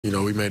You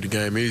know, we made the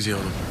game easy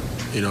on them.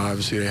 You know,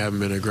 obviously they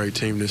haven't been a great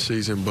team this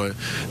season, but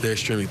they're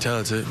extremely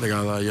talented. They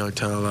got a lot of young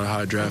talent, a lot of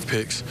high draft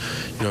picks.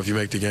 You know, if you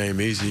make the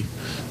game easy,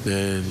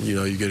 then, you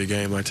know, you get a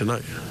game like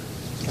tonight.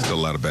 Still a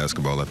lot of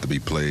basketball left to be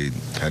played.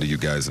 How do you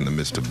guys, in the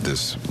midst of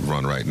this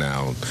run right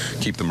now,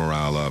 keep the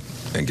morale up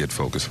and get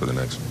focused for the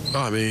next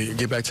one? Oh, I mean,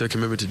 get back to the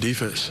commitment to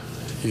defense.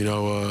 You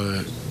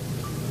know,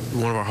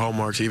 one of our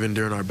hallmarks, even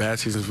during our bad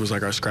seasons, was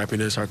like our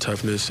scrappiness, our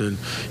toughness, and,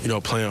 you know,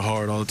 playing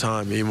hard all the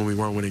time, even when we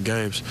weren't winning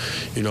games.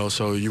 You know,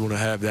 so you want to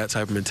have that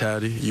type of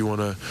mentality. You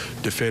want to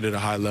defend at a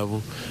high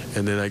level,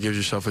 and then that gives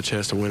yourself a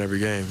chance to win every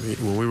game.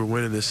 When we were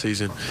winning this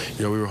season,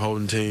 you know, we were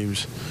holding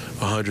teams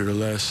 100 or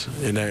less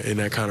in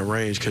that kind of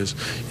range because,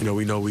 you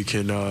know we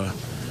can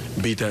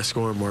beat that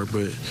scoring mark.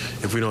 But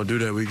if we don't do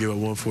that, we give up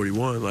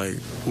 141. Like,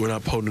 we're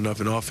not potent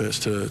enough in offense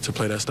to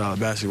play that style of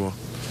basketball.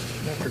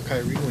 After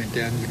Kyrie went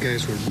down, you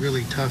guys were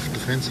really tough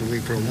defensively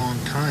for a long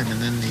time,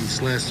 and then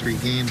these last 3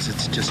 games,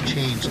 it's just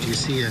changed. Do you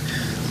see a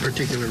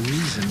particular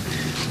reason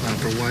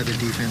for why the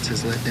defense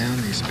has let down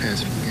these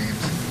past few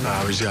games?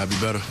 We just got to be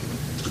better.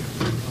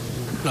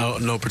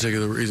 No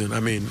particular reason.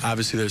 I mean,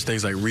 obviously there's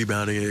things like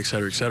rebounding, et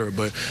cetera,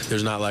 but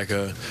there's not like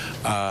a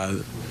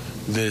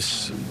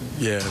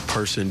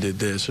person did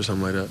this or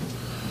something like that.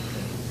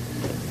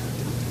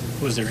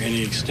 Was there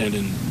any extent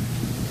in,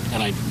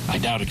 and I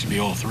doubt it could be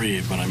all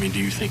 3, but I mean, do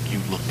you think you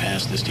look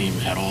past this team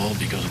at all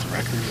because of the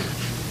record?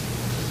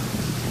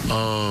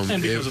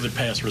 And because of the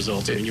past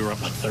results, I mean, you were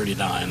up like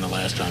 39 the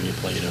last time you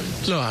played them.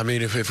 No, I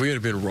mean, if we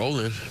had been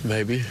rolling,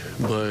 maybe.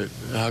 But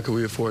how could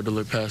we afford to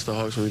look past the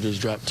Hawks when we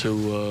just dropped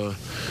 2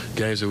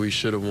 games that we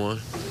should have won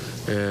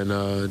and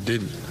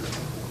didn't?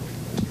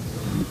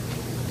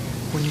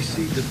 When you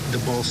see the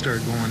ball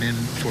start going in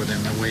for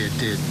them the way it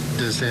did,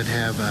 does that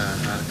have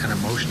an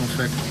emotional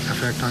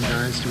effect on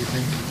guys, do you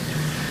think?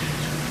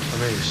 I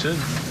mean, it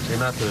shouldn't. They're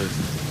not the,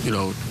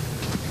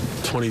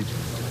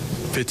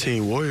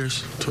 2015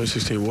 Warriors,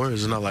 2016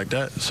 Warriors. It's not like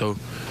that. So,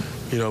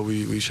 you know,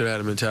 we should have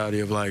had a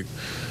mentality of, like,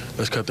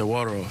 let's cut their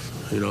water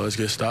off. You know, let's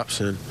get stops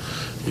and,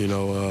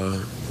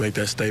 make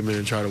that statement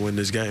and try to win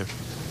this game.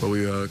 But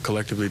we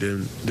collectively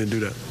didn't do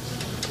that.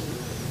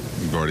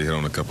 You've already hit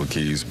on a couple of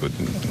keys, but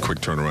quick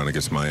turnaround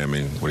against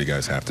Miami. What do you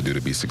guys have to do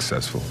to be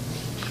successful?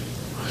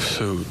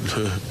 So,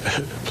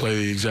 play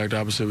the exact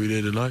opposite we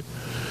did tonight.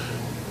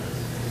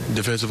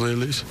 Defensively, at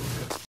least.